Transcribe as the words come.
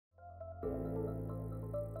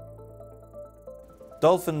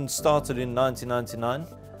Dolphin started in 1999.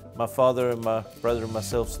 My father and my brother and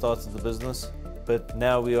myself started the business, but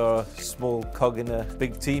now we are a small cog in a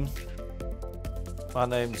big team. My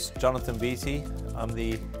name's Jonathan Beattie. I'm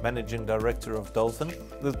the Managing Director of Dolphin.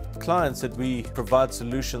 The clients that we provide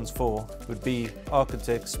solutions for would be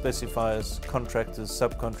architects, specifiers, contractors,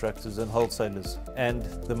 subcontractors and wholesalers. And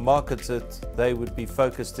the markets that they would be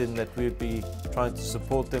focused in, that we would be trying to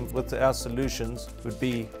support them with our solutions, would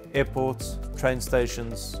be airports, train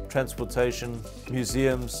stations, transportation,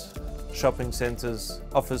 museums, shopping centres,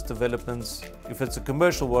 office developments. If it's a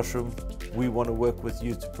commercial washroom, we want to work with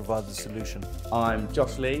you to provide the solution. I'm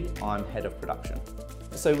Josh Lee, I'm Head of Production.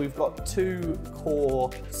 So we've got two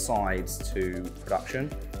core sides to production.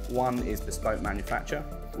 One is bespoke manufacture.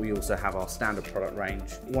 We also have our standard product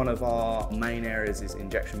range. One of our main areas is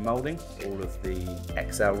injection moulding. All of the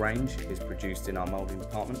XL range is produced in our moulding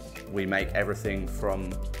department. We make everything from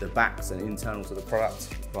the backs and internals of the product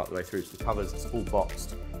right the way through to the covers. It's all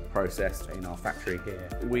boxed, processed in our factory here.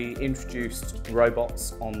 We introduced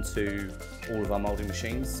robots onto all of our moulding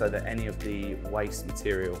machines so that any of the waste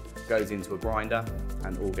material goes into a grinder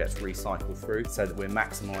and all gets recycled through, so that we're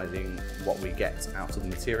maximising what we get out of the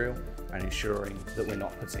material and ensuring that we're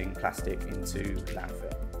not putting plastic into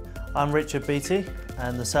landfill. I'm Richard Beattie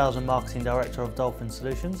and the Sales and Marketing Director of Dolphin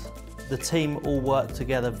Solutions. The team all work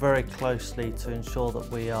together very closely to ensure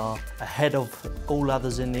that we are ahead of all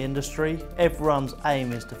others in the industry. Everyone's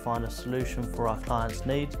aim is to find a solution for our clients'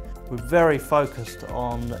 need. We're very focused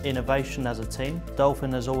on innovation as a team.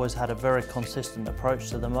 Dolphin has always had a very consistent approach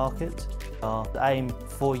to the market. Our aim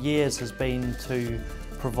for years has been to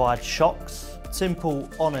provide shocks, simple,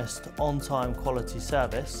 honest, on-time quality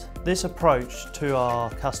service. This approach to our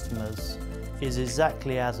customers is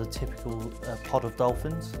exactly as a typical pod of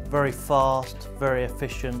dolphins. Very fast, very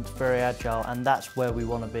efficient, very agile, and that's where we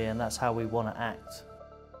want to be and that's how we want to act.